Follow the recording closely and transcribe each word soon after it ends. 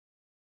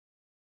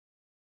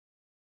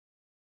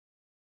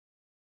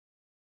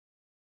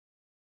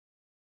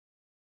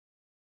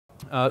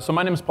So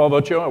my name is Paul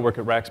Voccio. I work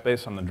at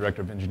Rackspace. I'm the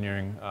Director of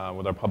Engineering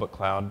with our public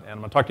cloud. And I'm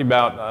going to talk to you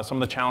about some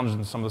of the challenges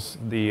and some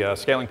of the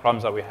scaling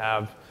problems that we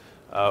have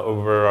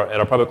over at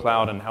our public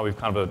cloud and how we've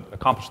kind of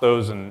accomplished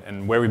those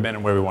and where we've been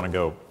and where we want to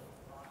go.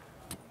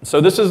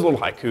 So this is a little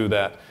haiku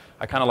that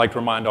I kind of like to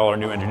remind all our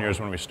new engineers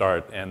when we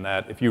start, and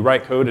that if you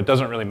write code, it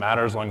doesn't really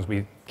matter as long as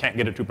we can't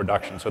get it to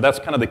production. So that's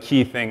kind of the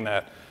key thing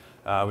that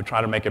we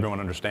try to make everyone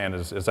understand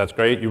is that's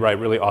great. You write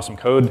really awesome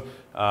code,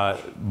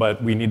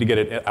 but we need to get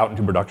it out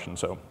into production.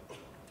 So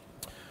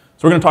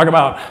we're going to talk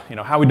about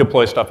how we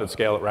deploy stuff at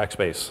scale at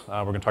Rackspace.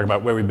 We're going to talk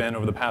about where we've been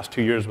over the past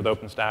 2 years with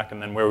OpenStack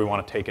and then where we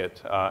want to take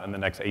it in the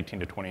next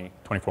 18 to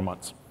 24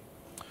 months.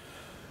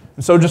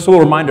 And so just a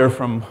little reminder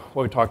from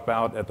what we talked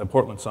about at the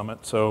Portland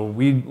Summit. So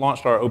we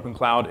launched our Open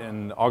Cloud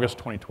in August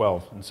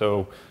 2012. And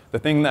so the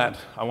thing that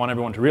I want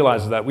everyone to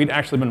realize is that we'd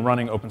actually been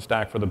running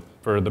OpenStack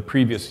for the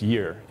previous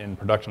year in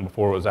production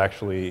before it was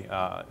actually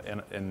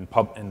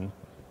in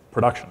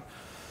production.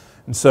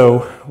 And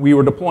so we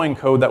were deploying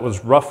code that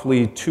was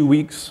roughly 2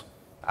 weeks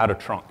out of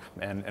trunk,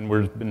 and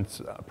we've been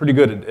pretty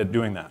good at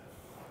doing that.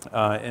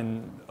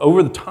 And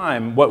over the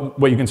time,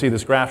 what you can see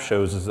this graph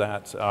shows is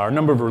that our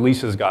number of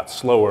releases got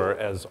slower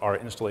as our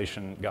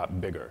installation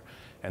got bigger.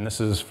 And this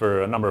is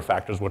for a number of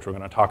factors, which we're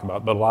going to talk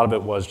about, but a lot of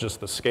it was just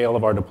the scale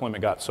of our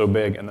deployment got so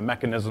big, and the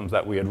mechanisms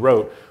that we had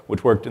wrote,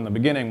 which worked in the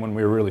beginning when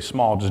we were really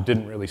small, just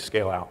didn't really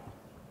scale out.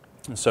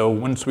 And so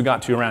once we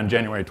got to around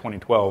January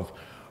 2012,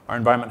 our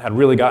environment had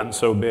really gotten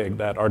so big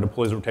that our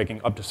deploys were taking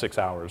up to 6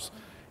 hours.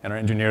 And our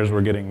engineers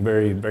were getting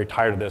very, very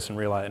tired of this and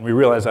we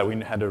realized that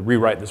we had to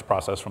rewrite this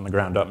process from the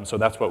ground up. And so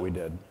that's what we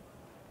did.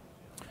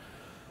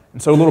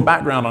 And so a little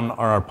background on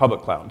our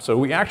public cloud. So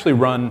we actually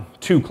run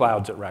 2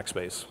 clouds at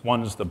Rackspace.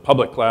 One is the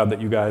public cloud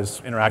that you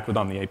guys interact with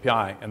on the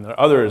API. And the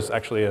other is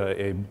actually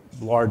a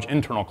large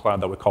internal cloud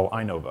that we call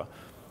I&amp.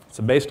 It's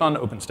based on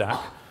OpenStack.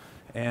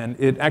 And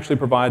it actually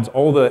provides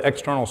all the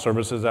external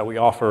services that we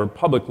offer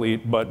publicly,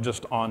 but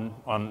just on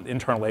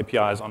internal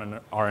APIs on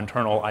our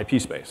internal IP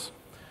space.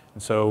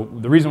 And so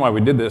the reason why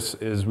we did this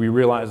is we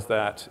realized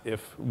that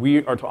if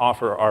we are to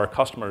offer our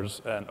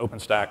customers an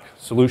OpenStack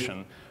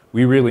solution,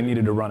 we really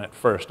needed to run it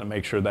first and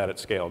make sure that it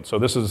scaled. So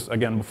this is,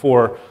 again,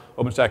 before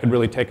OpenStack had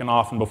really taken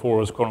off and before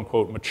it was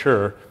quote-unquote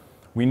mature.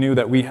 We knew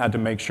that we had to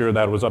make sure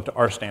that it was up to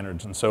our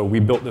standards. And so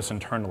we built this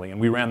internally. And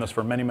we ran this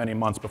for many, many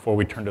months before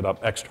we turned it up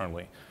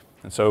externally.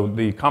 And so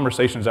the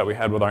conversations that we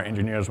had with our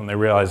engineers when they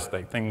realized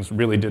that things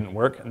really didn't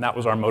work, and that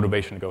was our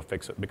motivation to go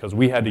fix it. Because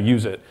we had to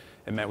use it,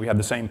 it meant we had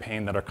the same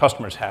pain that our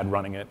customers had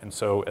running it. And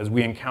so as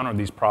we encountered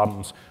these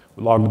problems,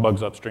 we log the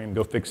bugs upstream,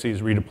 go fix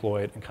these,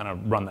 redeploy it, and kind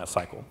of run that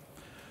cycle.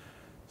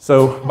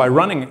 So by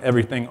running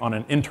everything on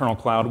an internal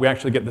cloud, we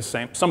actually get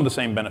some of the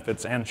same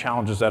benefits and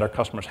challenges that our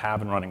customers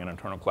have in running an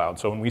internal cloud.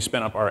 So when we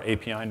spin up our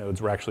API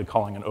nodes, we're actually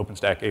calling an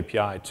OpenStack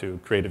API to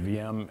create a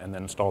VM and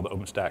then install the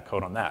OpenStack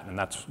code on that. And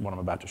that's what I'm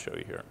about to show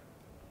you here.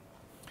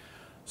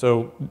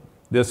 So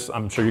this,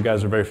 I'm sure you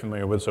guys are very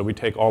familiar with. So we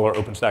take all our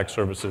OpenStack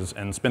services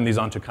and spin these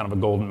onto kind of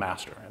a golden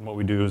master. And what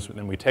we do is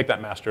then we take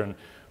that master and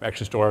we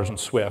actually store ours in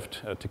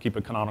Swift to keep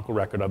a canonical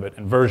record of it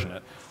and version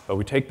it. But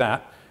we take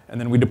that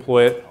and then we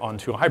deploy it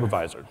onto a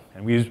hypervisor.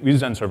 And we use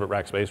Zen server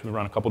at Rackspace. We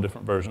run a couple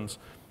different versions.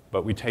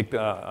 But we take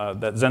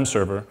that Zen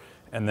server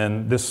and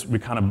then we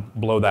kind of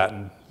blow that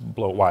and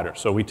blow it wider.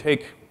 So we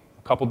take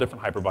a couple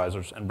different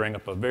hypervisors and bring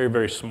up a very,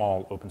 very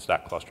small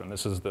OpenStack cluster. And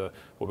this is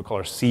what we call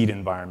our seed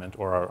environment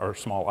or our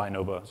small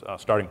I&amp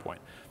starting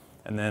point.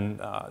 And then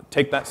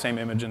take that same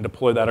image and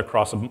deploy that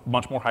across a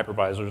bunch more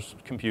hypervisors,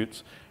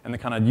 computes, and then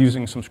kind of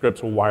using some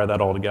scripts will wire that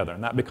all together.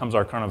 And that becomes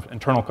our kind of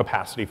internal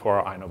capacity for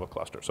our I&amp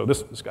cluster. So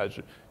this guy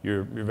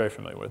you're very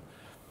familiar with.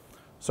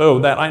 So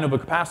that I&amp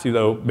capacity,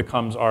 though,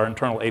 becomes our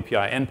internal API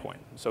endpoint.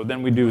 So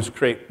then we do is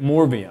create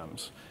more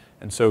VMs.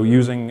 And so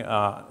using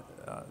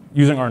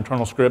our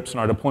internal scripts and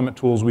our deployment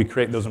tools, we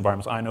create those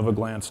environments, I&amp,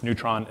 Glance,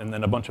 Neutron, and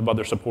then a bunch of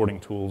other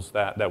supporting tools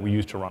that we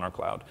use to run our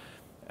cloud.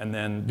 And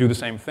then do the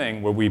same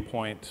thing where we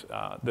point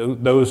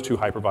those 2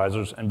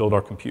 hypervisors and build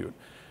our compute.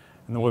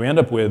 And then what we end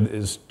up with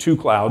is 2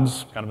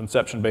 clouds, kind of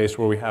inception-based,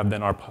 where we have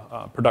then our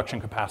production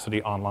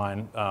capacity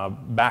online,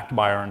 backed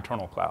by our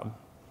internal cloud.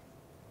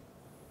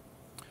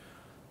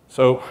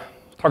 So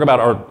talk about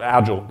our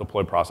agile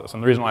deploy process.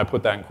 And the reason why I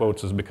put that in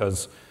quotes is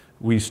because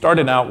we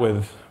started out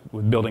with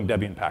building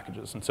Debian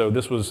packages. And so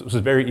this was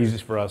very easy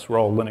for us. We're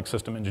all Linux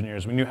system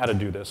engineers. We knew how to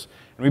do this.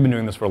 And we've been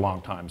doing this for a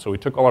long time. So we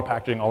took all our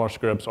packaging, all our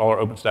scripts, all our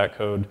OpenStack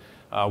code,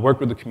 worked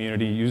with the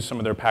community, used some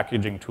of their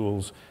packaging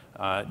tools,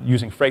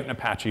 using Freight and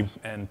Apache,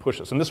 and push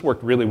this. And this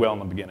worked really well in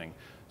the beginning.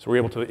 So we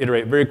were able to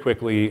iterate very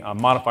quickly,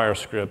 modify our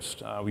scripts.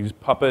 We used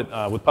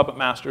Puppet with Puppet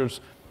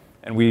masters.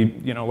 And we,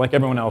 like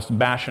everyone else,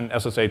 Bash and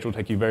SSH will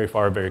take you very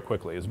far very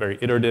quickly. It's very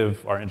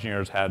iterative. Our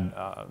engineers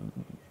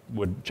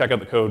would check out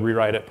the code,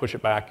 rewrite it, push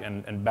it back,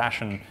 and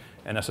Bash and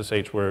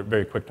SSH were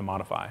very quick to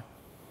modify.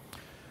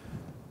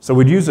 So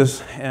we'd use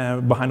this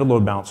behind a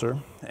load balancer,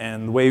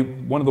 And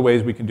one of the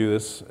ways we can do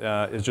this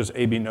is just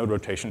A/B node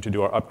rotation to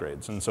do our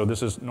upgrades. And so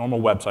this is normal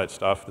website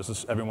stuff.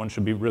 Everyone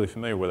should be really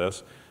familiar with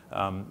this.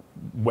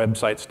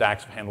 Website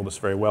stacks handle this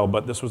very well,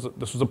 but this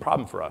was a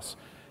problem for us.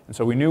 And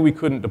so we knew we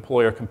couldn't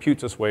deploy our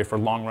computes this way for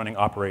long-running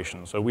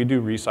operations. So we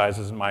do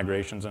resizes and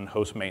migrations and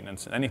host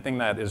maintenance. And anything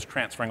that is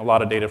transferring a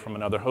lot of data from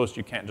another host,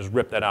 you can't just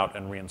rip that out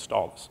and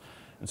reinstall this.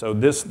 And so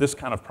this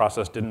kind of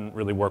process didn't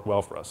really work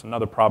well for us.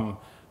 Another problem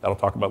that I'll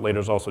talk about later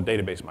is also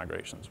database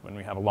migrations. When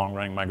we have a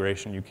long-running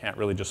migration, you can't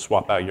really just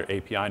swap out your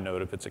API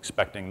node if it's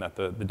expecting that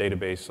the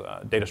database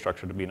data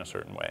structure to be in a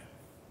certain way.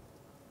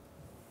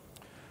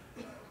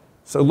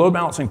 So load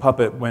balancing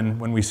Puppet,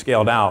 when we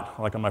scaled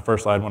out, like on my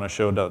first slide when I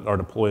showed that our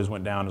deploys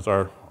went down as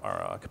our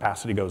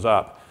capacity goes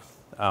up,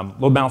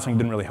 load balancing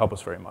didn't really help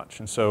us very much.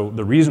 And so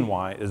the reason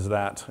why is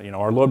that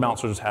our load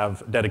balancers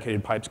have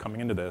dedicated pipes coming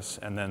into this,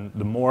 and then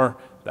the more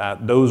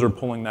that those are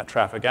pulling that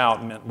traffic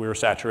out meant we were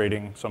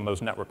saturating some of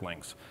those network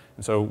links.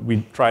 And so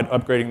we tried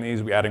upgrading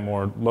these, we adding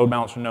more load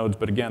balancer nodes,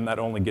 but again, that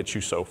only gets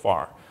you so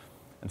far.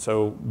 And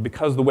so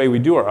because the way we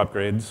do our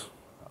upgrades,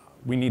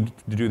 we need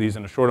to do these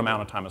in a short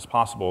amount of time as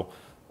possible.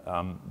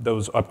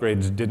 Those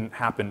upgrades didn't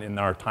happen in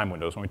our time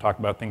windows. When we talk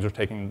about things are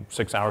taking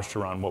 6 hours to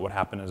run, what would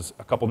happen is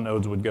a couple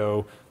nodes would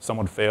go, some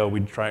would fail,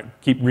 we'd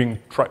keep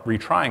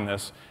retrying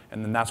this,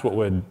 and then that's what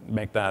would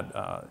make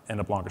that end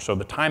up longer. So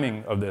the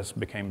timing of this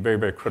became very,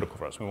 very critical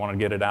for us. We wanted to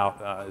get it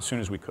out as soon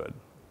as we could.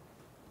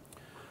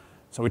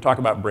 So we talk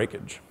about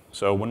breakage.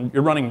 So when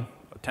you're running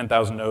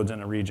 10,000 nodes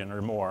in a region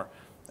or more,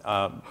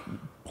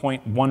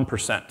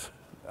 0.1%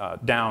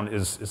 down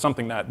is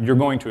something that you're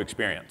going to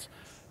experience.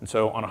 And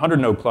so on a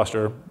 100-node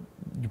cluster,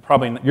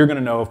 you're going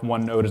to know if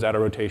one node is out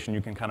of rotation,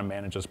 you can kind of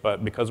manage this.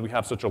 But because we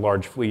have such a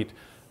large fleet,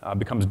 it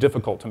becomes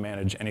difficult to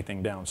manage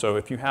anything down. So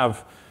if you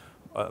have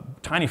a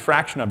tiny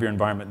fraction of your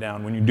environment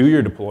down, when you do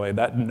your deploy,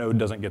 that node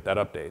doesn't get that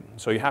update.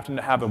 So you have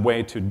to have a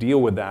way to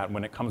deal with that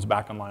when it comes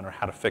back online, or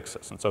how to fix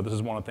this. And so this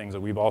is one of the things that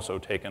we've also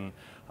taken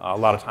a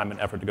lot of time and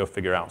effort to go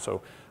figure out.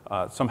 So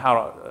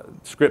somehow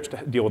scripts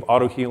to deal with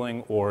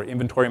auto-healing or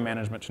inventory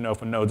management to know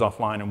if a node's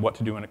offline and what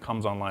to do when it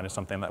comes online is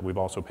something that we've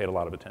also paid a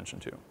lot of attention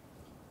to.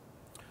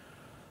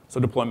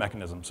 So deploy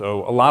mechanism.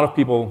 So a lot of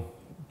people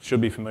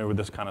should be familiar with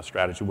this kind of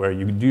strategy where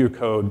you do your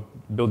code,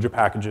 build your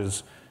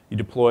packages, you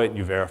deploy it, and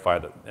you verify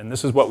it. And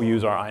this is what we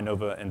use our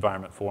iNova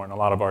environment for in a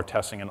lot of our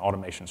testing and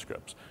automation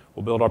scripts.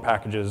 We'll build our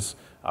packages,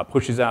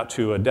 push these out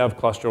to a dev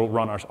cluster, we'll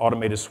run our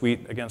automated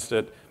suite against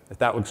it. If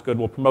that looks good,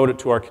 we'll promote it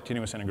to our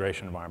continuous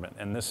integration environment.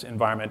 And this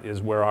environment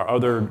is where our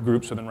other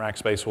groups within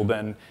Rackspace will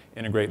then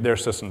integrate their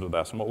systems with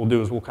us. And what we'll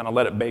do is we'll kind of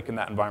let it bake in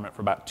that environment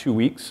for about 2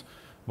 weeks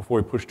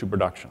before we push to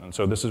production. And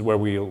so this is where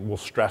we'll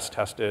stress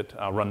test it,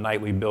 run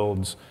nightly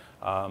builds,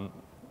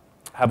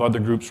 have other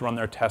groups run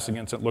their tests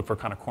against it, look for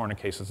kind of corner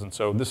cases. And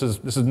so this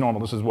is normal.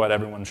 This is what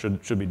everyone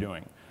should be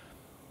doing.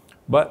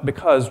 But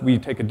because we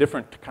take a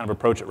different kind of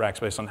approach at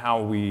Rackspace on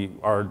how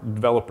our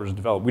developers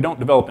develop, we don't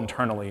develop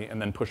internally and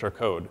then push our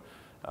code.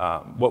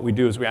 What we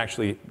do is we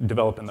actually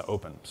develop in the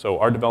open. So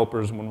our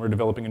developers, when we're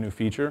developing a new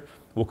feature,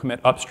 will commit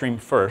upstream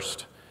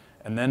first,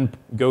 and then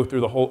go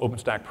through the whole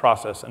OpenStack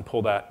process and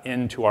pull that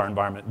into our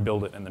environment,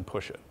 build it, and then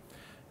push it.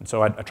 And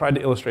so I tried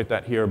to illustrate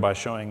that here by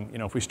showing,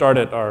 if we start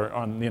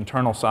on the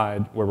internal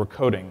side where we're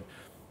coding,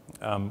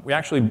 we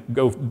actually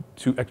go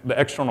to the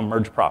external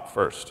merge prop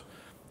first,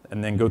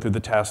 and then go through the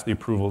test, the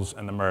approvals,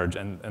 and the merge.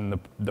 And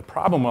the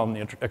problem on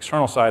the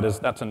external side is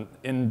that's an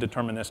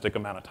indeterministic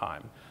amount of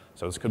time.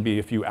 So this could be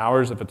a few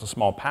hours if it's a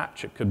small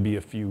patch. It could be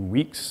a few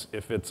weeks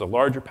if it's a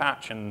larger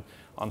patch. And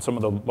on some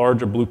of the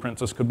larger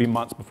blueprints, this could be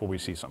months before we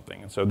see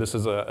something. And so this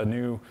is a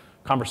new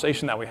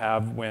conversation that we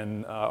have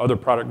when other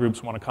product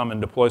groups want to come and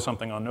deploy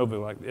something on Nova.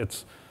 Like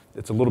it's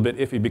a little bit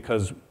iffy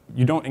because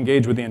you don't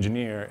engage with the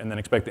engineer and then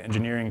expect the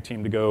engineering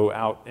team to go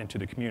out into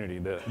the community.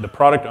 The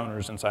product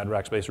owners inside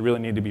Rackspace really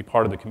need to be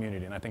part of the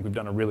community. And I think we've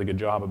done a really good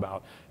job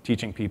about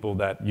teaching people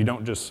that you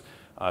don't just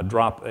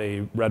drop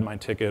a Redmine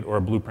ticket or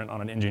a blueprint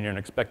on an engineer and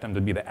expect them to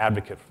be the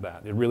advocate for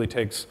that. It really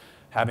takes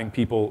having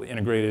people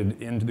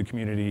integrated into the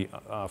community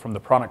from the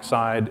product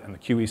side and the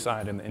QE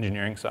side and the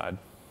engineering side.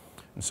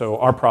 And so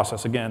our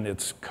process, again,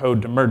 it's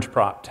code to merge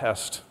prop,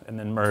 test, and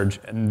then merge,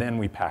 and then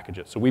we package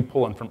it. So we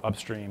pull in from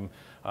upstream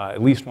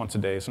at least once a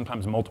day,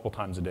 sometimes multiple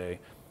times a day,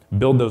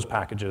 build those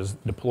packages,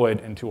 deploy it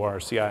into our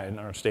CI and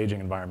our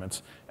staging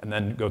environments, and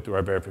then go through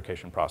our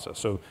verification process.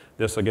 So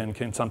this, again,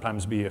 can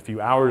sometimes be a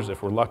few hours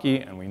if we're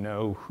lucky and we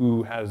know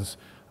who has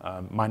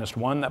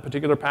 -1 that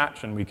particular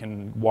patch, and we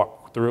can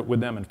walk through it with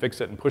them and fix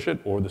it and push it,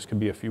 or this could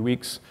be a few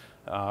weeks,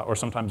 or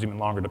sometimes even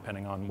longer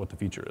depending on what the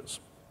feature is.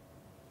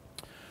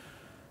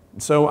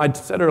 So I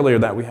said earlier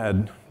that we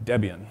had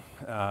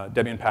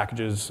Debian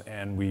packages,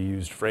 and we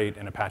used Freight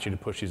and Apache to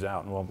push these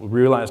out. And well, we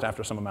realized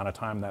after some amount of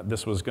time that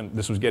this was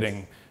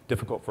getting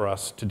difficult for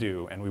us to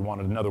do, and we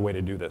wanted another way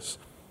to do this.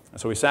 And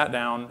so we sat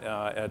down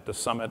at the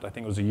summit, I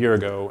think it was a year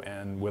ago,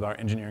 and with our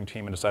engineering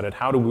team and decided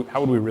how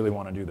would we really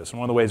want to do this. And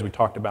one of the ways we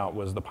talked about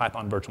was the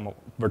Python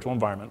virtual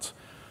environments,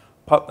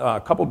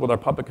 coupled with our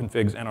Puppet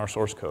configs and our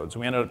source code.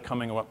 So we ended up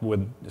coming up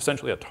with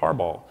essentially a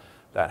tarball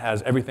that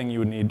has everything you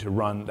would need to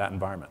run that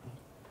environment.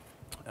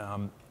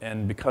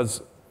 And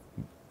because,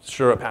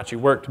 sure, Apache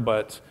worked,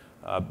 but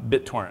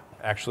BitTorrent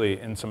actually,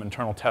 in some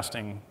internal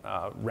testing,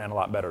 ran a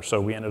lot better. So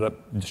we ended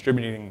up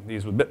distributing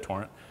these with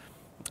BitTorrent.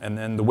 And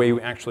then the way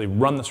we actually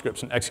run the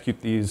scripts and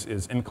execute these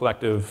is in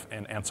collective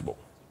and Ansible.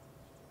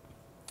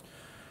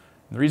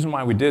 The reason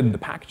why we did the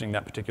packaging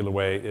that particular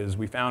way is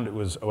we found it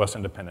was OS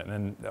independent,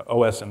 and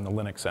OS in the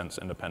Linux sense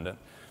independent.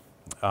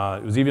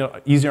 It was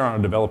easier on our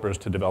developers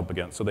to develop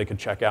against, so they could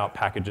check out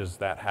packages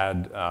that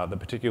had the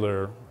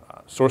particular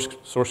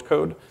source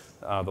code,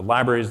 the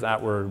libraries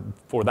that were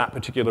for that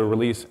particular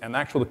release, and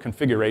actually the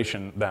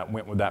configuration that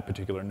went with that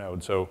particular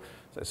node. So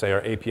say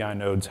our API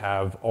nodes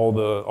have all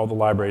the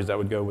libraries that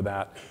would go with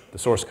that, the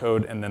source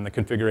code, and then the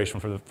configuration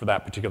for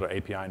that particular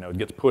API node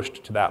gets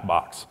pushed to that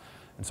box.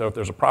 And so if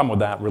there's a problem with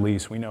that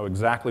release, we know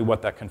exactly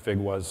what that config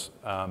was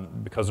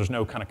because there's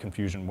no kind of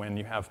confusion. When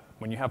you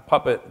have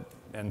Puppet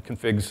and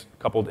configs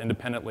coupled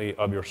independently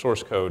of your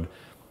source code,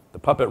 the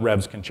Puppet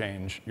revs can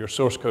change, your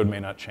source code may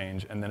not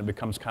change, and then it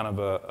becomes kind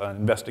of an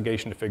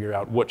investigation to figure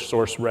out which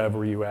source rev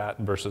were you at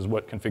versus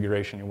what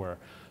configuration you were.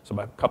 So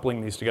by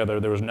coupling these together,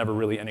 there was never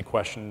really any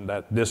question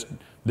that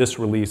this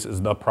release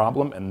is the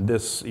problem, and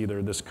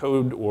either this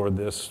code or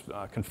this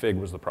config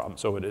was the problem.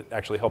 So it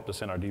actually helped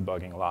us in our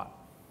debugging a lot.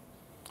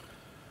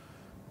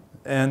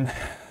 And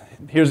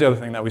here's the other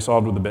thing that we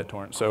solved with the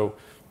BitTorrent. So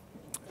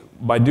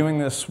by doing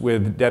this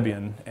with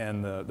Debian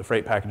and the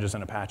freight packages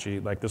in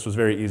Apache, like this was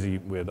very easy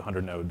with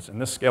 100 nodes.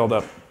 And this scaled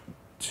up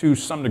to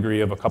some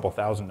degree of a couple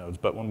thousand nodes.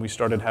 But when we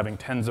started having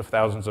tens of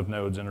thousands of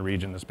nodes in a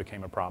region, this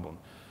became a problem.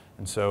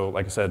 And so,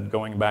 like I said,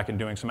 going back and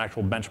doing some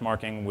actual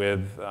benchmarking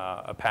with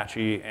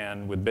Apache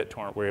and with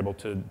BitTorrent, we're able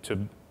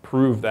to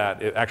prove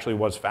that it actually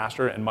was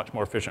faster and much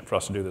more efficient for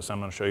us to do this. I'm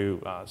going to show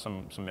you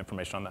some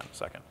information on that in a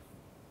second.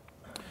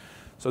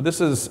 So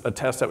this is a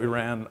test that we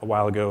ran a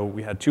while ago.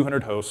 We had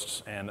 200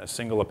 hosts and a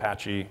single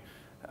Apache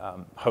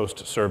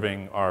host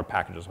serving our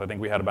packages. So I think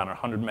we had about a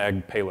 100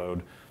 meg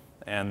payload.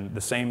 And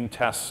the same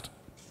test,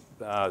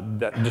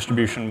 that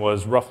distribution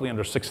was roughly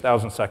under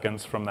 6,000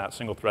 seconds from that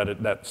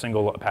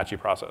single Apache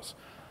process.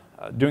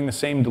 Doing the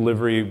same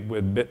delivery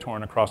with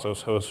BitTorrent across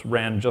those hosts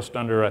ran just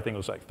under, I think it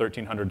was like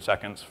 1,300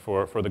 seconds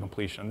for the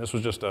completion. This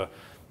was just a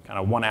kind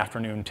of one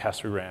afternoon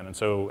test we ran. And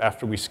so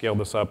after we scaled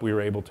this up, we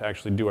were able to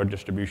actually do our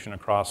distribution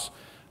across.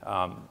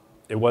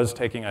 It was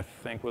taking, I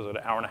think, was it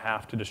an hour and a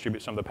half to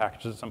distribute some of the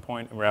packages at some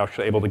point, and we're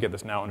actually able to get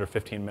this now under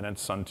 15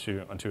 minutes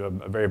onto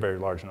a very, very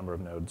large number of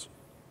nodes.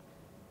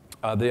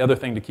 The other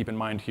thing to keep in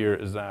mind here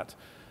is that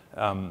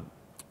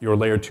your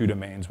layer 2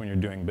 domains when you're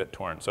doing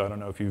BitTorrent. So I don't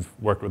know if you've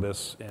worked with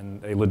this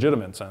in a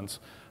legitimate sense,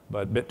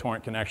 but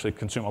BitTorrent can actually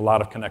consume a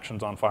lot of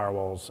connections on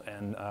firewalls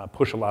and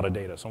push a lot of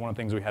data. So one of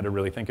the things we had to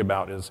really think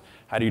about is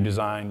how do you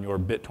design your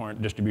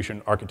BitTorrent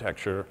distribution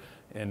architecture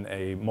in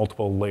a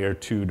multiple layer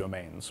 2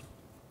 domains.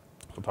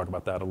 We'll talk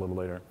about that a little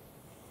later.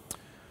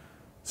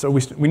 So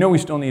we know we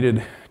still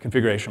needed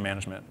configuration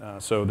management.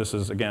 So this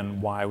is, again,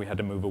 why we had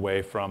to move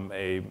away from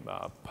a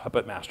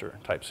puppet master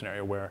type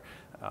scenario where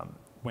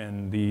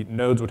when the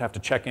nodes would have to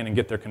check in and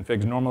get their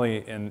configs,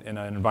 normally in an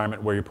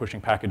environment where you're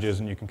pushing packages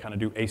and you can kind of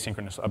do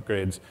asynchronous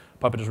upgrades,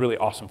 Puppet is really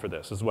awesome for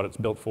this. This is what it's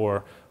built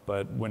for.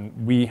 But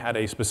when we had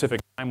a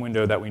specific time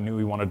window that we knew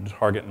we wanted to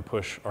target and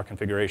push our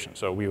configuration.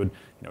 So we would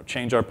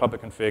change our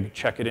Puppet config,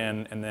 check it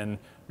in, and then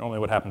normally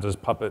what happens is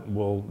Puppet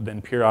will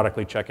then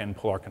periodically check in,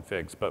 pull our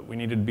configs. But we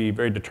needed to be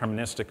very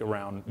deterministic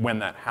around when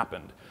that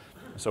happened.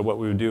 So what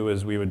we would do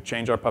is we would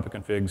change our Puppet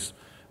configs,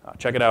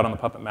 check it out on the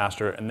Puppet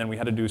master, and then we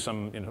had to do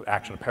some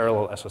action,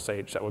 parallel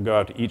SSH that would go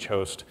out to each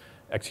host,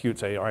 execute,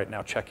 say, all right,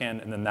 now check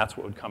in, and then that's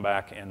what would come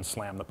back and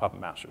slam the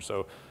Puppet master.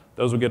 So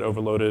those would get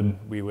overloaded.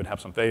 We would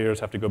have some failures,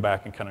 have to go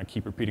back and kind of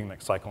keep repeating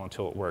that cycle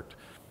until it worked.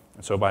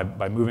 And so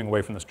by moving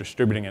away from this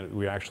distributing it,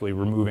 we're actually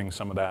removing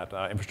some of that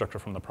infrastructure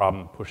from the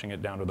problem, pushing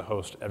it down to the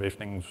host.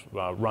 Everything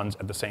runs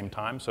at the same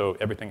time. So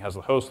everything has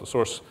the host, the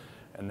source,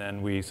 and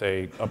then we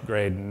say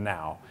upgrade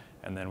now.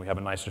 And then we have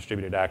a nice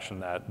distributed action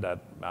that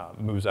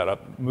moves that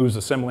up, moves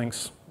the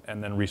symlinks,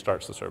 and then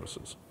restarts the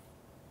services.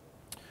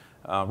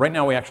 Right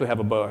now, we actually have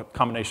a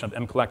combination of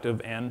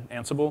mcollective and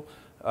Ansible.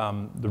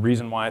 The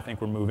reason why I think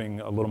we're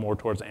moving a little more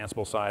towards the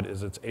Ansible side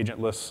is it's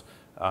agentless.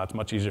 It's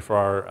much easier for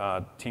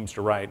our teams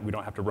to write. We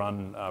don't have to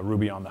run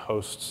Ruby on the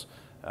hosts.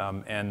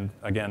 And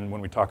again, when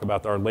we talk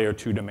about our layer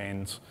 2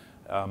 domains,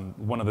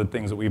 one of the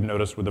things that we've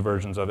noticed with the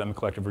versions of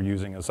mcollective we're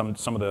using is some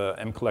of the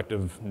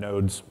mcollective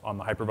nodes on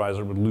the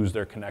hypervisor would lose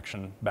their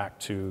connection back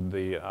to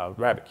the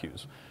rabbit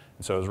queues.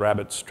 And so as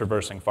rabbits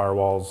traversing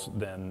firewalls,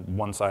 then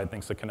one side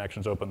thinks the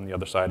connection's open, and the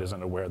other side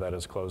isn't aware that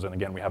it's closed, and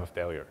again, we have a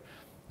failure.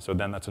 So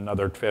then that's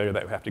another failure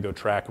that we have to go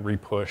track,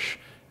 repush,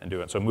 and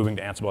do it. So moving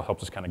to Ansible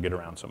helps us kind of get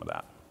around some of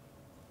that.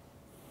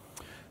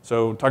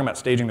 So talking about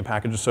staging the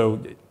packages,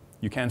 so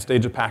you can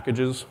stage the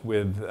packages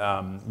with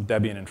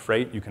Debian and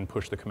Freight. You can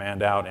push the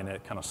command out, and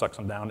it kind of sucks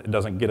them down. It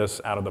doesn't get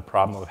us out of the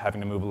problem of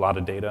having to move a lot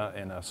of data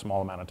in a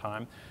small amount of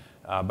time.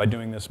 By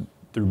doing this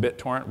through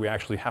BitTorrent, we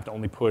actually have to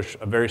only push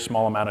a very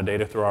small amount of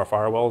data through our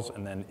firewalls,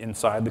 and then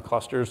inside the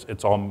clusters,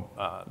 it's all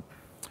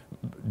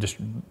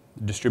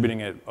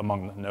distributing it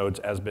among the nodes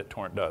as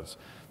BitTorrent does.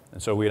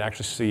 And so we'd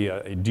actually see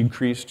a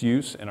decreased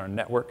use in our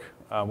network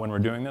when we're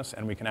doing this,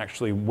 and we can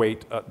actually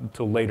wait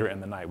until later in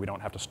the night. We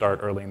don't have to start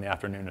early in the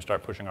afternoon and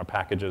start pushing our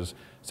packages,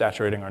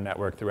 saturating our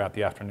network throughout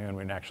the afternoon.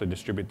 We can actually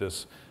distribute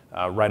this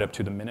right up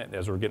to the minute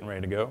as we're getting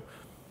ready to go.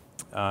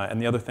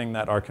 And the other thing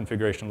that our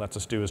configuration lets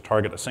us do is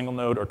target a single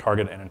node or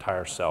target an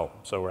entire cell.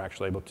 So we're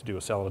actually able to do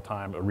a cell at a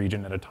time, a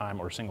region at a time,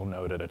 or a single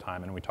node at a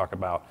time. And we talk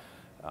about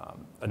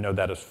a node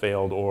that has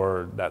failed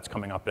or that's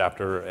coming up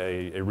after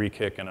a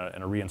re-kick and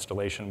a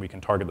reinstallation. We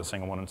can target the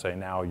single one and say,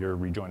 now you're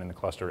rejoining the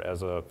cluster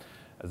as an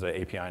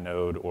API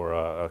node or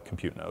a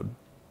compute node.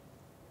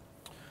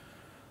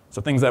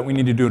 So things that we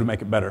need to do to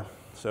make it better.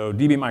 So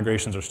DB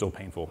migrations are still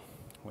painful.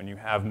 When you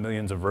have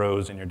millions of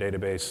rows in your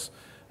database,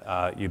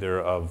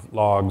 either of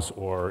logs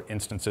or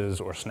instances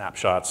or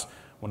snapshots,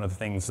 one of the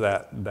things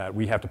that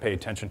we have to pay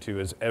attention to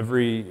is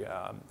every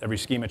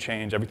schema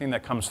change, everything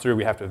that comes through,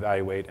 we have to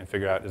evaluate and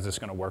figure out, is this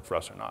going to work for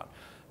us or not?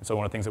 And so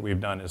one of the things that we've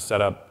done is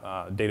set up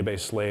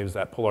database slaves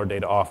that pull our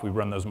data off. We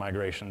run those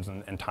migrations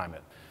and time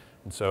it.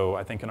 And so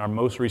I think in our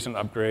most recent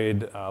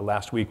upgrade,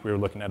 last week, we were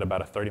looking at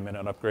about a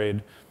 30-minute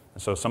upgrade.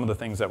 And so some of the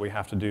things that we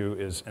have to do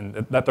is, and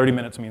that 30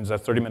 minutes means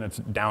that 30 minutes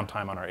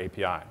downtime on our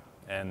API.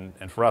 And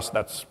for us,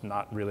 that's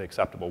not really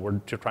acceptable.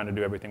 We're just trying to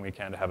do everything we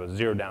can to have a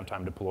zero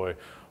downtime deploy,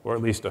 or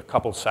at least a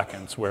couple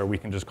seconds where we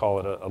can just call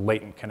it a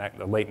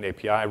latent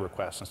API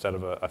request instead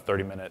of a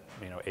 30-minute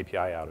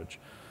API outage.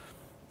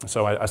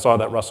 So I saw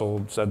that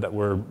Russell said that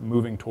we're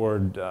moving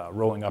toward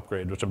rolling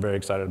upgrade, which I'm very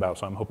excited about.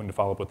 So I'm hoping to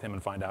follow up with him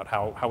and find out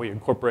how we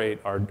incorporate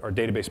our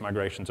database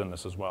migrations in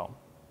this as well.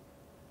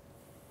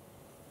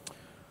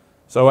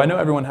 So I know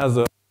everyone has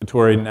a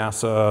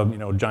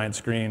NASA, giant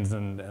screens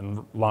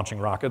and launching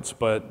rockets,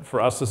 but for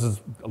us, this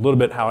is a little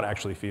bit how it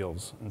actually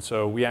feels. And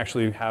so we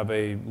actually have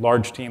a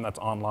large team that's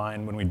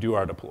online when we do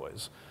our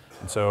deploys.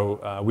 And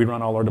so we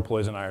run all our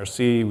deploys in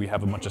IRC. We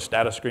have a bunch of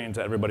status screens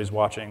that everybody's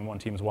watching. One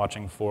team's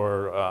watching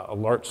for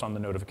alerts on the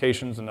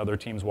notifications. Another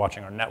team's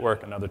watching our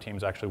network. Another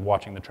team's actually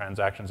watching the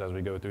transactions as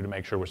we go through to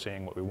make sure we're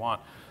seeing what we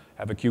want.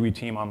 Have a QE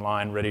team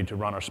online ready to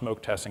run our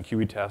smoke tests and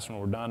QE tests when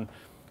we're done.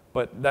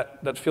 But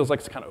that feels like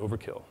it's kind of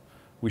overkill.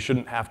 We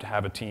shouldn't have to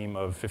have a team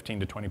of 15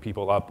 to 20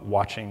 people up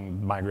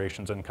watching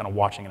migrations and kind of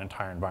watching an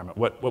entire environment.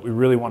 What we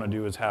really want to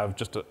do is have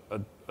just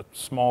a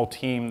small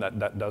team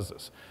that does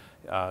this.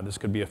 This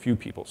could be a few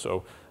people.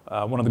 So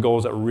one of the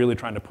goals that we're really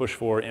trying to push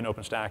for in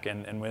OpenStack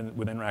and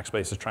within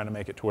Rackspace is trying to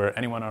make it to where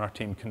anyone on our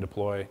team can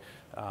deploy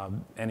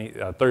any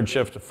third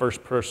shift, a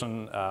first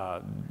person,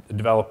 a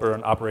developer,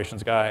 an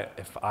operations guy.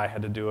 If I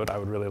had to do it, I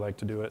would really like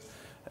to do it.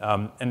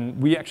 And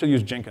we actually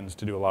use Jenkins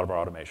to do a lot of our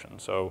automation.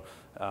 So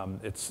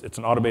it's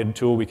an automated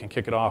tool. We can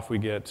kick it off. We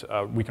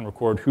can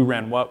record who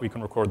ran what. We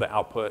can record the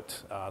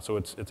output. So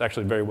it's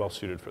actually very well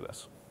suited for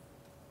this.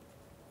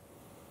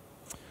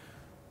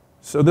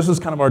 So this is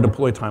kind of our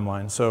deploy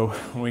timeline. So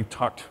when we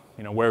talked,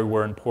 where we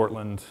were in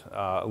Portland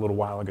a little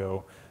while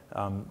ago,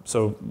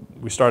 so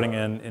we're starting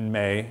in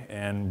May,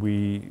 and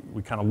we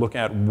kind of look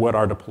at what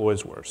our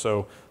deploys were.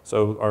 So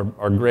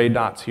our gray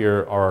dots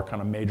here are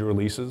kind of major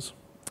releases.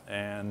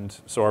 And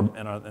so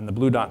and the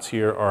blue dots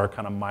here are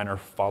kind of minor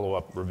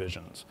follow-up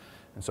revisions.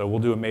 And so we'll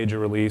do a major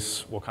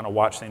release. We'll kind of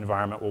watch the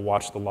environment. We'll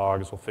watch the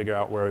logs. We'll figure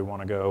out where we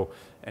want to go,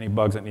 any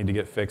bugs that need to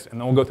get fixed. And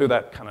then we'll go through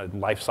that kind of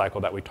life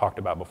cycle that we talked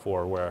about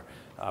before, where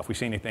if we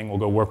see anything, we'll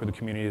go work with the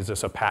community. Is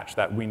this a patch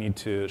that we need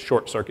to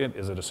short circuit?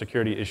 Is it a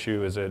security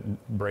issue? Is it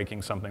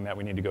breaking something that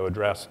we need to go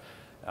address?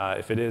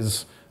 If it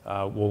is,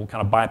 we'll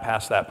kind of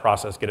bypass that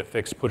process, get it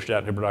fixed, push it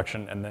out to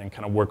production, and then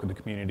kind of work with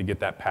the community to get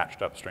that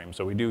patched upstream.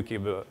 So we do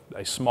keep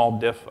a small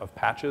diff of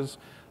patches,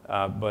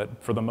 but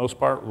for the most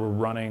part, we're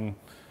running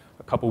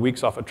a couple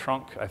weeks off a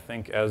trunk. I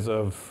think as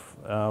of,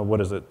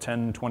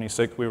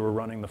 10/26, we were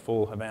running the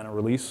full Havana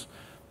release.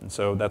 And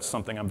so that's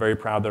something I'm very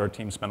proud that our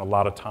team spent a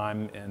lot of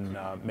time in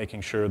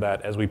making sure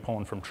that as we pull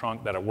in from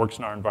trunk, that it works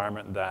in our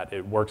environment, that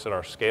it works at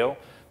our scale,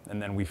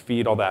 and then we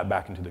feed all that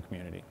back into the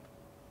community.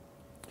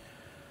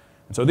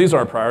 And so these are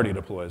our priority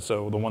deploys.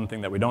 So the one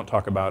thing that we don't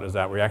talk about is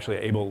that we actually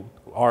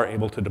are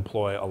able to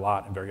deploy a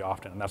lot and very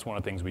often. And that's one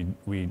of the things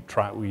we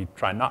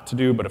try not to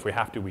do, but if we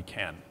have to, we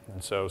can.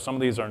 And so some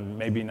of these are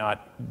maybe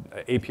not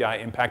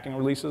API impacting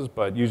releases,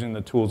 but using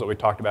the tools that we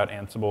talked about,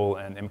 Ansible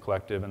and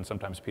mCollective and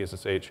sometimes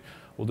PSSH,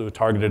 we'll do a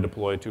targeted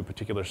deploy to a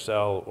particular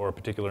cell or a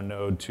particular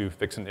node to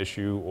fix an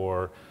issue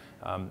or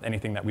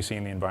anything that we see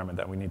in the environment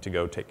that we need to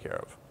go take care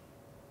of.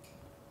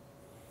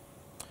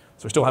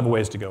 So we still have a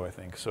ways to go, I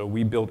think. So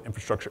we build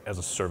infrastructure as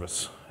a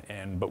service,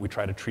 but we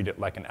try to treat it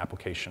like an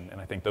application.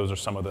 And I think those are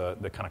some of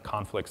the kind of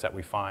conflicts that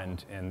we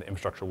find in the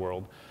infrastructure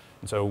world.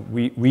 And so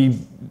we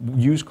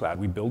use cloud,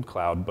 we build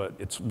cloud, but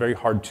it's very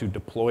hard to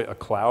deploy a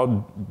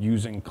cloud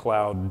using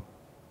cloud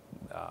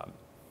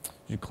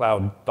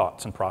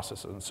thoughts and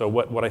processes. And so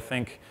what I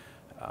think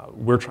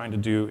we're trying to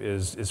do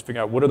is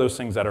figure out what are those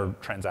things that are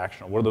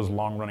transactional, what are those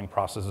long-running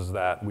processes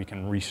that we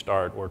can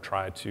restart or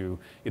try to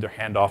either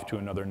hand off to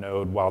another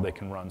node while they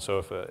can run. So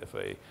if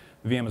a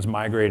VM is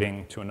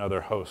migrating to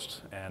another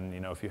host, and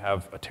if you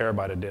have a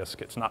terabyte of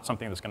disk, it's not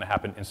something that's going to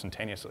happen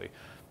instantaneously.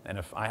 And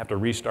if I have to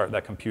restart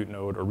that compute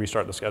node or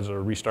restart the scheduler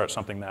or restart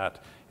something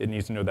that it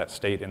needs to know that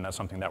state, and that's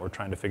something that we're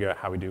trying to figure out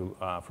how we do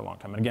for a long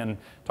time. And again,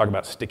 talk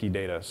about sticky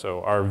data.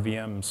 So our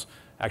VMs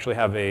actually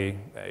have a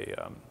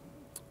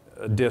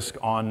disk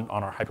on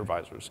our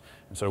hypervisors.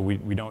 And so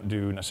we don't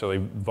do necessarily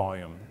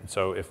volume.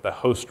 So if the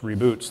host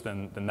reboots,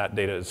 then that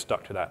data is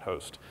stuck to that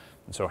host.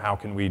 And so how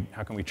can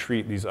we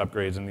treat these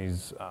upgrades and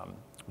these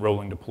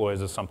rolling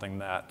deploys as something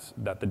that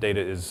the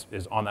data is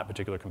on that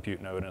particular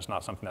compute node, and it's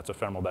not something that's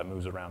ephemeral that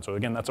moves around. So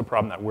again, that's a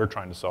problem that we're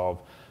trying to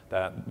solve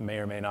that may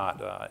or may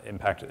not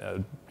impact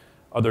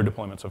other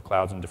deployments of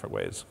clouds in different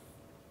ways.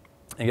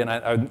 Again,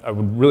 I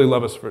would really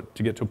love us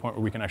to get to a point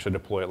where we can actually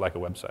deploy it like a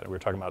website. We were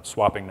talking about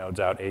swapping nodes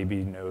out, A,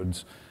 B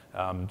nodes,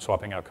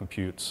 swapping out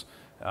computes.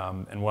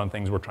 And one of the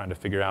things we're trying to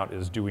figure out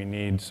is do we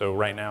need, so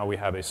right now we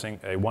have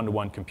a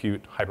one-to-one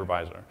compute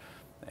hypervisor.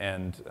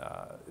 And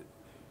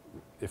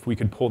if we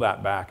could pull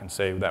that back and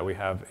say that we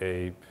have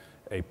a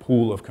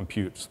pool of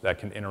computes that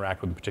can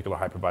interact with a particular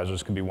hypervisor,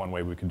 this could be one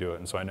way we could do it.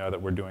 And so I know that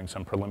we're doing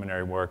some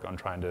preliminary work on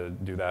trying to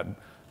do that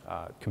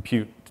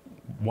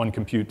one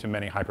compute to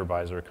many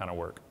hypervisor kind of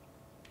work.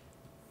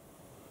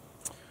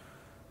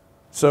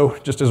 So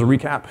just as a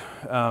recap,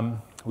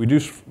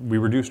 we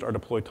reduced our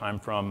deploy time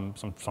from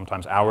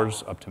sometimes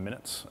hours up to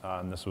minutes.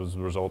 And this was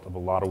the result of a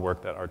lot of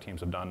work that our teams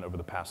have done over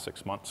the past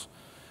 6 months.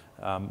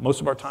 Most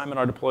of our time in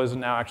our deploys is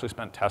now actually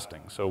spent testing.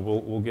 So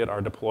we'll get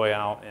our deploy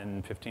out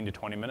in 15 to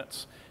 20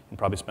 minutes and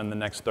probably spend the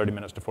next 30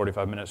 minutes to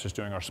 45 minutes just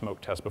doing our smoke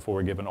test before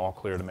we give an all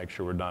clear to make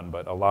sure we're done.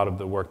 But a lot of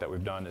the work that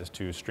we've done is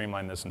to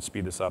streamline this and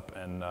speed this up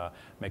and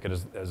make it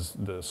as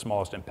the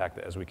smallest impact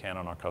as we can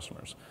on our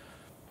customers.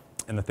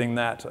 And the thing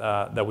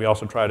that we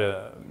also try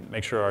to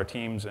make sure our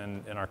teams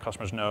and our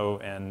customers know,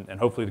 and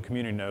hopefully the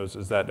community knows,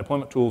 is that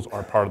deployment tools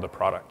are part of the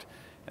product.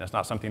 And it's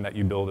not something that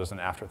you build as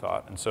an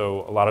afterthought. And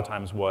so a lot of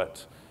times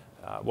what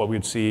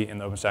we'd see in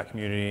the OpenStack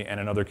community and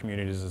in other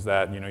communities is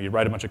that you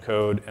write a bunch of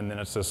code, and then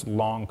it's this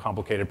long,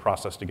 complicated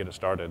process to get it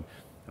started.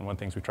 And one of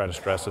the things we try to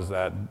stress is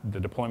that the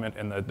deployment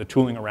and the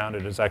tooling around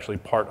it is actually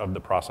part of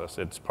the process.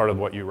 It's part of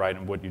what you write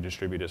and what you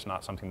distribute. It's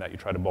not something that you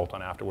try to bolt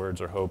on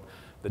afterwards or hope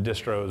the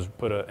distros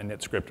put a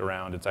init script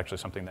around. It's actually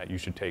something that you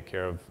should take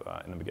care of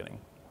in the beginning.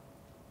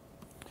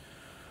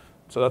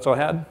 So that's all I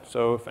had.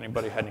 So if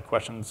anybody had any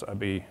questions, I'd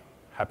be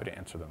happy to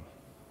answer them.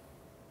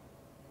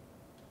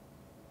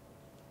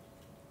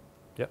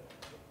 Yep.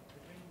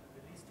 Between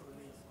release to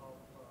release of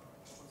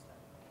OpenStack,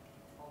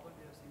 how often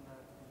we have seen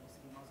that the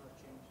schemas are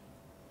changed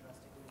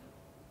drastically?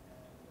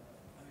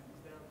 And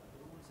is there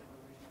rules and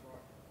regulation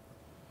about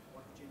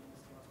what to change in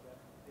the schema so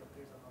that the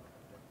upgrades are not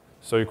affected?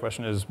 So your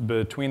question is,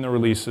 between the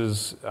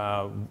releases,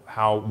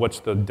 what's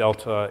the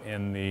delta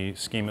in the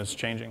schemas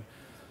changing?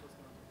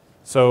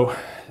 So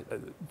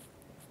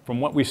from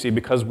what we see,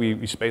 because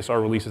we space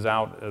our releases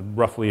out,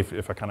 roughly,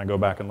 if I kind of go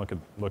back and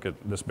look at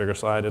this bigger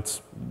slide,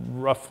 it's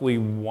roughly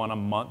one a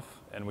month,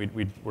 and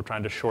we're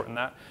trying to shorten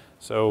that.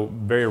 So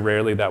very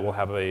rarely that we'll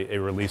have a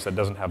release that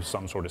doesn't have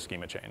some sort of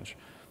schema change.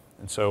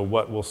 And so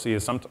what we'll see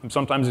is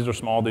sometimes these are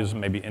small, these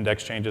may be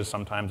index changes,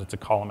 sometimes it's a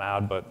column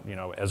add, but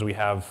as we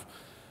have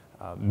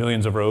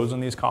millions of rows in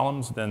these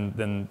columns,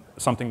 then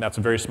something that's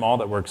very small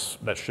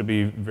that should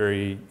be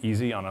very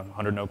easy on a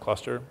 100-node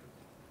cluster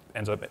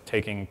ends up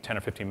taking 10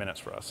 or 15 minutes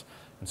for us.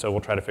 And so we'll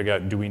try to figure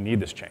out, do we need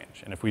this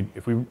change? And if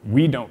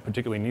we don't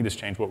particularly need this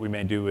change, what we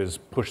may do is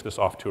push this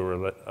off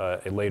to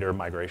a later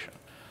migration.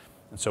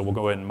 And so we'll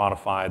go ahead and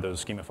modify those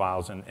schema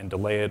files and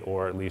delay it,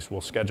 or at least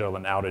we'll schedule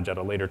an outage at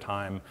a later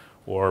time,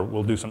 or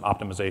we'll do some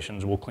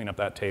optimizations. We'll clean up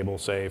that table,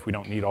 say if we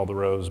don't need all the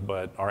rows,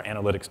 but our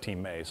analytics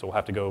team may. So we'll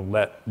have to go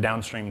let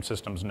downstream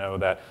systems know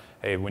that,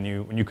 hey, when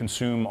you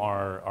consume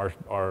our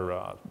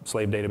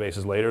slave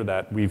databases later,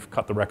 that we've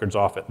cut the records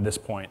off at this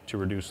point to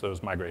reduce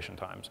those migration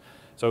times.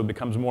 So it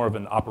becomes more of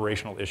an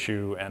operational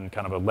issue and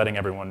kind of a letting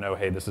everyone know,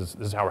 hey, this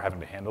is how we're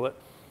having to handle it.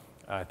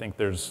 I think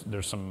there's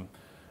some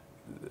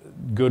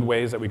good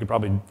ways that we could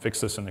probably fix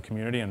this in the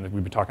community, and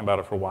we've been talking about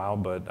it for a while,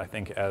 but I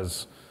think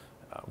as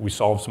we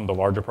solve some of the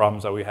larger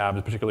problems that we have,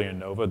 particularly in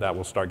Nova, that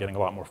we'll start getting a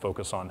lot more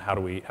focus on how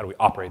do we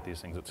operate these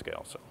things at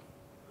scale. So,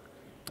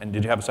 and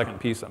did you have a second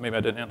piece that maybe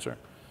I didn't answer?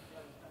 Yeah,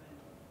 I mean,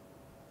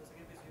 the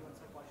second piece you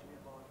answered partially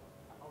about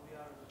how we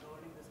are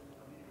learning this in the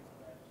community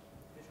so that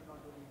they should not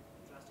do any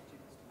drastic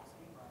changes to the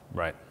schema.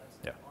 Right.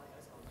 Yeah.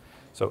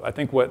 So I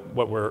think what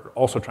we're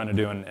also trying to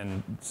do,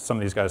 and some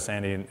of these guys,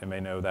 Sandy, may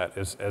know that,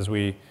 is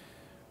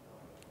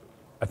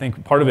I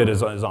think part of it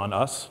is on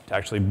us to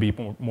actually be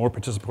more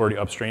participatory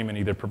upstream and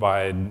either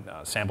provide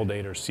sample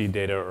data or seed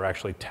data, or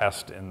actually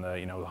test in the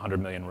 100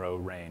 million row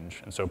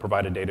range. And so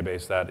provide a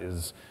database that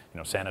is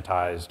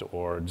sanitized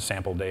or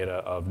sample data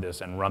of this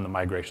and run the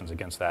migrations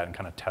against that and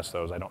kind of test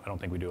those. I don't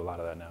think we do a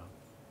lot of that now.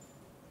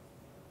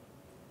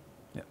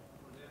 Yeah.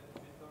 For the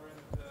BitTorrent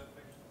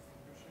package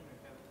distribution, you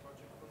have a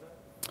project for that?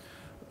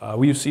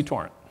 We use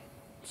cTorrent.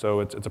 So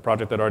it's a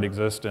project that already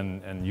exists,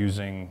 and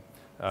using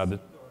the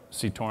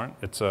cTorrent,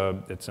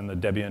 it's in the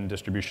Debian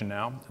distribution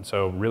now. And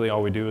so really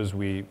all we do is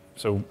we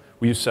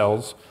use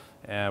cells,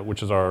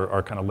 which is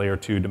our kind of layer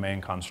 2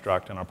 domain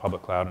construct in our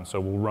public cloud. And so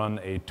we'll run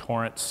a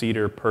torrent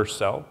seeder per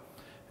cell.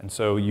 And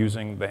so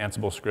using the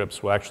Ansible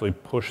scripts, we'll actually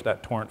push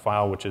that torrent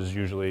file, which is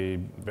usually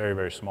very,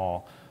 very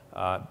small,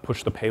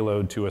 push the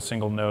payload to a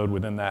single node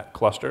within that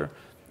cluster,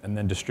 and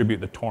then distribute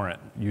the torrent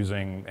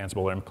using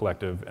Ansible ARM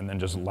Collective, and then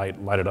just light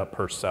it up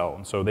per cell.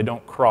 And so they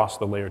don't cross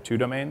the layer 2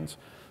 domains,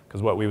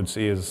 because what we would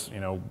see is,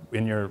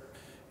 in your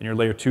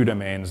layer 2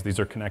 domains, these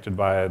are connected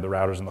by the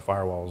routers and the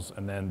firewalls,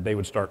 and then they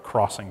would start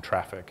crossing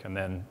traffic, and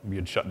then we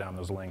would shut down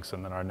those links,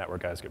 and then our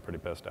network guys get pretty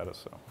pissed at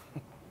us.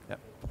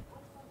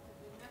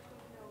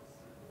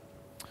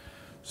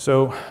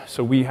 So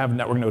we have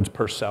network nodes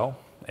per cell,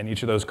 and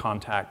each of those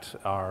contact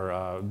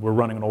we're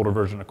running an older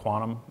version of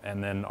Quantum,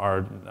 and then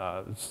our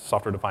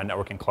software-defined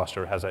networking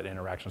cluster has that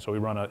interaction. So we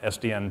run a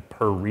SDN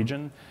per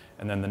region,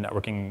 and then the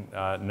networking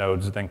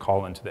nodes then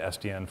call into the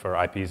SDN for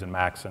IPs and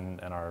MACs and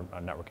our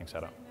networking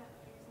setup.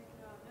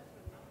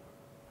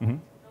 Mm-hmm.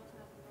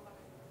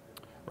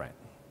 Right.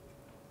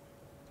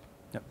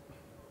 Yep.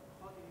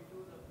 How do you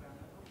do the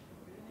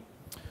provisioning?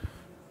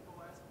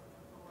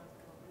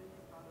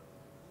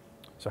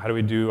 So how do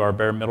we do our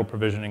bare metal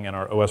provisioning and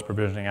our OS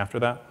provisioning after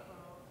that?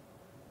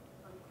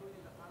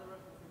 Including the hardware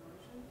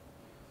configuration,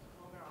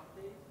 firmware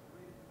update,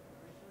 radio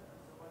configuration,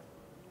 and the OS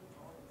provisioning,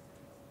 all these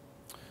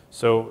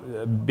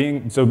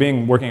things. So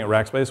being working at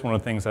Rackspace, one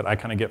of the things that I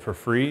kind of get for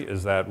free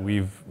is that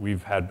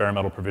we've had bare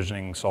metal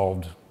provisioning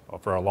solved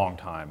for a long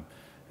time.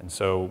 And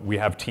so we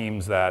have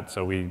teams that,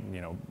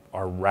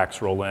 our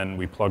racks roll in,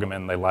 we plug them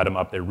in, they light them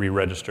up, they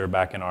re-register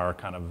back in our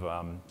kind of,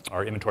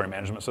 our inventory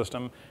management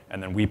system,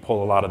 and then we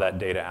pull a lot of that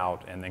data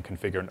out and then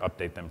configure and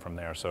update them from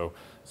there. So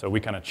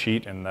we kind of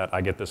cheat in that I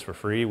get this for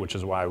free, which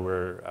is why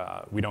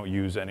we don't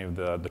use any of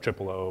the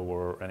ldquo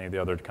or any of the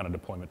other kind of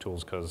deployment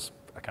tools, because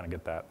I kind of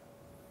get that.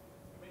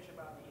 You mentioned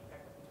about the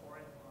impact of the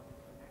torrent on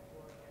the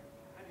network, and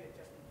how do you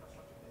adjust the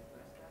infrastructure to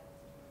address that?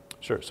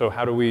 Sure.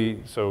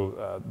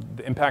 So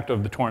the impact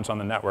of the torrents on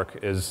the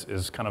network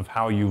is kind of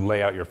how you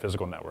lay out your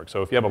physical network.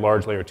 So if you have a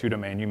large layer 2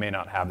 domain, you may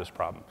not have this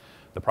problem.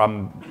 The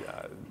problem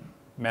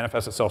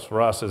manifests itself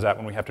for us is that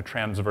when we have to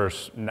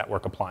transverse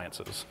network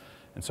appliances.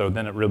 And so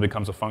then it really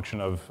becomes a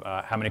function of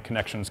how many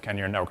connections can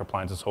your network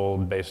appliances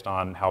hold based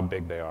on how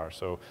big they are.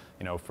 So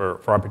for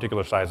our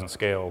particular size and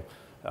scale,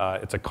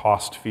 it's a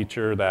cost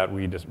feature that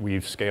we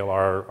scale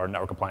our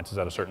network appliances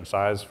at a certain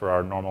size for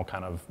our normal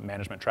kind of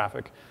management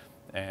traffic.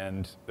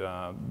 And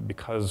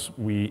because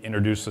we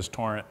introduced this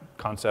torrent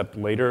concept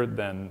later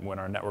than when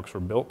our networks were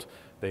built,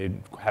 they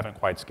haven't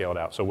quite scaled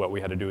out. So what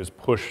we had to do is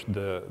push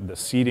the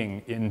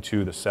seeding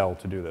into the cell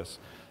to do this.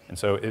 And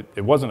so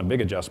it wasn't a big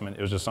adjustment.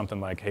 It was just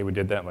something like, hey, we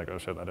did that, and like, oh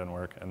shit, that didn't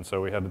work. And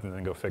so we had to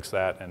then go fix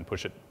that and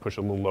push it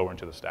a little lower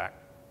into the stack.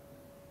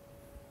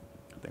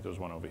 I think there's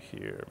one over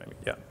here, maybe.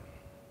 Yeah.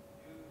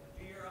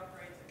 Do your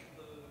upgrades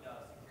include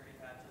security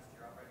patches to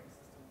your operating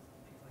systems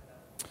and things like that?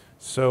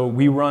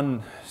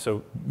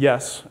 So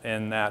yes,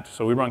 in that,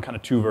 so we run kind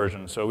of two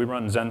versions. So we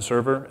run Zen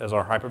Server as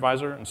our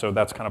hypervisor, and so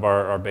that's kind of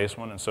our base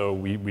one, and so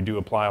we do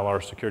apply all our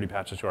security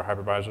patches to our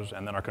hypervisors,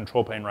 and then our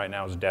control plane right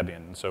now is Debian,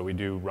 and so we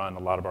do run a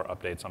lot of our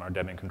updates on our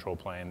Debian control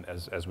plane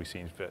as we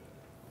see fit.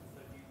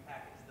 So do you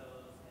package those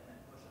and then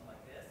push them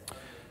like this? Or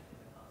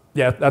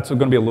Yeah, that's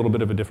going to be a little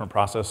bit of a different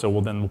process. So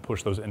we'll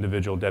push those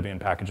individual Debian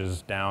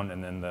packages down,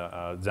 and then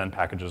the Zen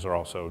packages are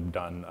also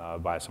done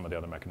via some of the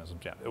other mechanisms.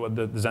 Yeah,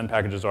 the Zen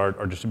packages are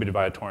distributed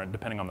via torrent,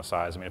 depending on the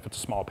size. I mean, if it's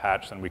a small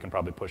patch, then we can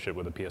probably push it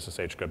with a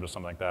PSSH script or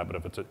something like that. But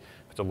if it's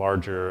a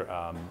larger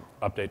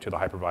update to the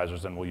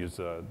hypervisors, then we'll use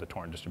the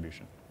torrent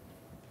distribution.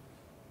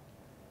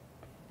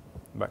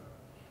 Bye.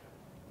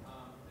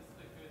 This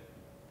is a good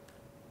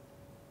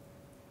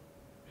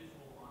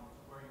visual on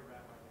where you're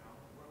at right now.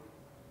 What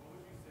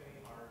would you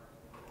say were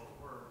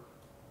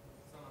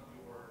some of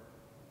your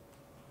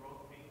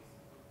growth pains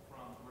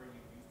from where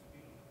you used to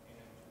be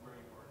and to where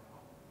you are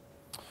now?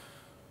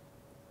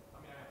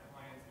 I mean, I have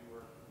clients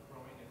who are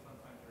growing, and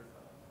sometimes there's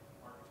an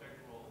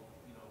architectural,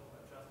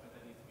 adjustment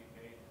that needs to be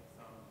made,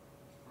 some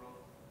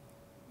growth,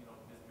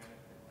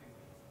 mismanagement, things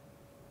like this.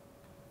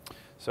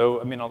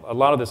 So, I mean, a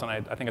lot of this, and I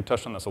think I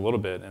touched on this a little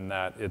bit, in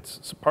that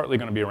it's partly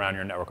going to be around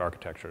your network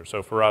architecture.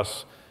 So for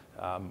us,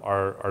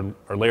 our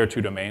layer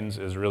 2 domains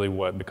is really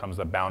what becomes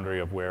the boundary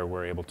of where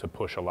we're able to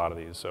push a lot of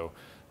these. So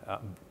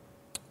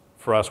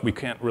for us, we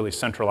can't really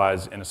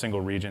centralize in a single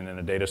region in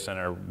a data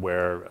center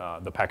where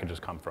the packages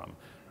come from.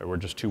 We're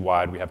just too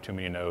wide, we have too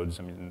many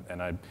nodes,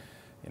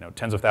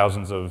 tens of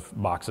thousands of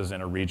boxes in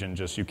a region,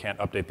 you can't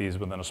update these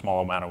within a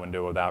small amount of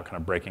window without kind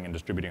of breaking and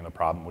distributing the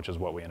problem, which is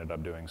what we ended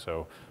up doing.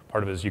 So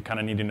part of it is you kind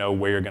of need to know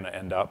where you're going to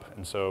end up.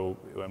 And so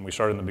when we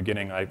started in the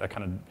beginning, I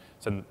kind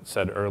of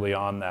said early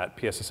on that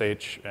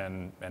PSSH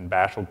and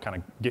Bash will kind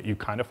of get you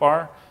kind of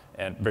far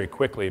and very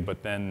quickly,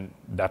 but then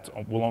that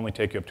will only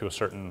take you up to a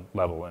certain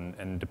level.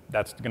 And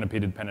that's going to be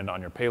dependent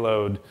on your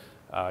payload,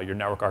 your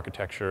network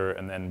architecture,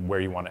 and then where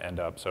you want to end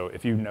up. So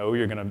if you know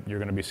you're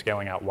gonna be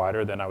scaling out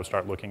wider, then I would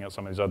start looking at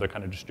some of these other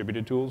kind of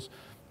distributed tools.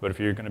 But if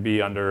you're going to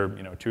be under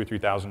 2,000 or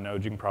 3,000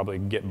 nodes, you can probably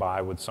get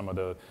by with some of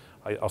the,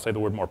 I'll say the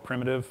word more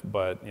primitive,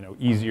 but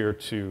easier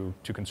to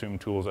consume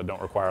tools that don't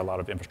require a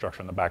lot of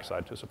infrastructure on the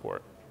backside to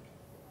support.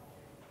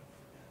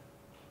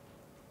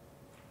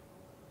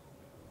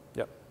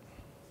 Yep.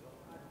 So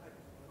I'd like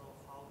to know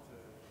how the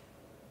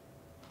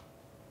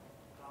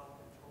cloud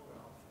controller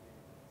actually.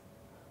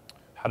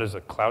 How does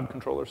a cloud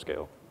controller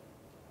scale?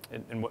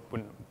 And what,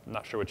 I'm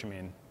not sure what you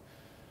mean.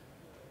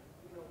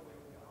 We're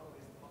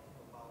always talking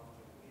about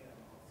the VM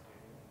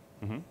scaling,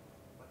 Mm-hmm.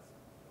 but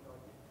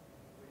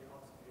if we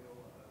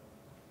upscale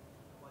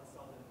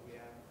 1,000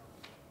 VM,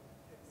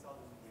 10,000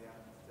 VM,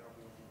 there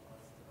will be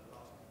a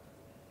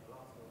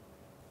lot of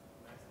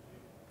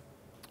messaging.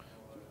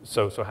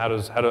 So how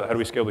do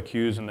we scale the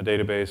queues and the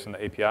database and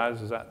the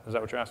APIs? Is that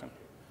what you're asking?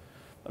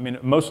 I mean,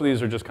 most of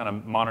these are just kind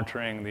of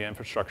monitoring the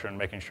infrastructure and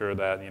making sure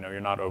that you're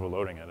not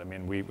overloading it. I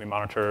mean, we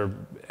monitor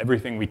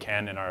everything we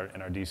can in our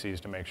DCs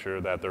to make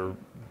sure that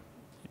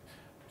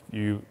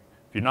if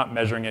you're not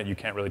measuring it, you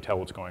can't really tell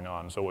what's going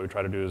on. So what we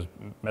try to do is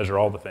measure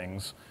all the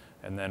things,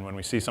 and then when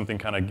we see something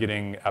kind of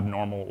getting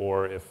abnormal,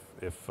 or if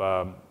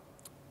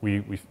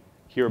we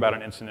hear about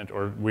an incident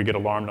or we get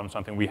alarmed on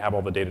something, we have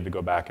all the data to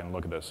go back and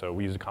look at this. So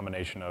we use a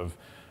combination of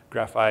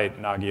Graphite,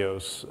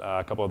 Nagios,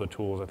 a couple other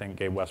tools. I think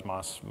Gabe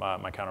Westmoss,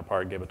 my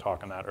counterpart, gave a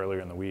talk on that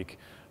earlier in the week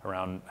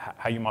around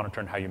how you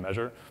monitor and how you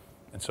measure.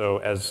 And so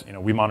as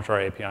we monitor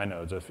our API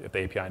nodes. If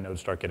the API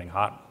nodes start getting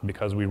hot,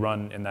 because we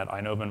run in that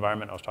iNova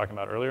environment I was talking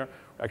about earlier,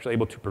 we're actually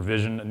able to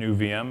provision a new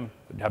VM,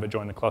 have it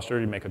join the cluster,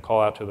 you make a call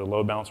out to the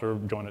load balancer,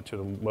 join it to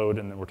the load,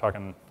 and then we're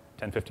talking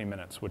 10, 15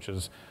 minutes, which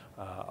is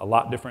a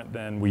lot different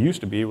than we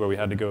used to be, where we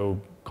had to go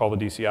call the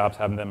DC ops,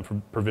 have them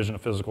provision a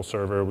physical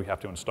server, we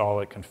have to install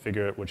it,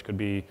 configure it, which could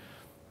be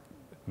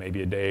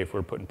maybe a day if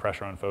we're putting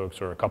pressure on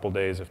folks, or a couple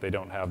days if they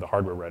don't have the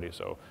hardware ready.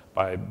 So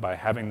by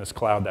having this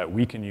cloud that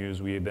we can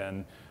use, we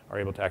then are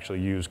able to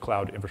actually use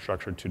cloud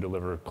infrastructure to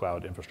deliver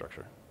cloud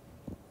infrastructure.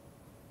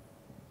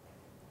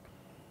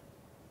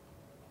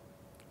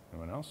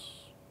 Anyone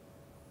else?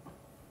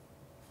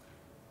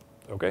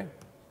 Okay,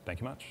 thank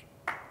you much.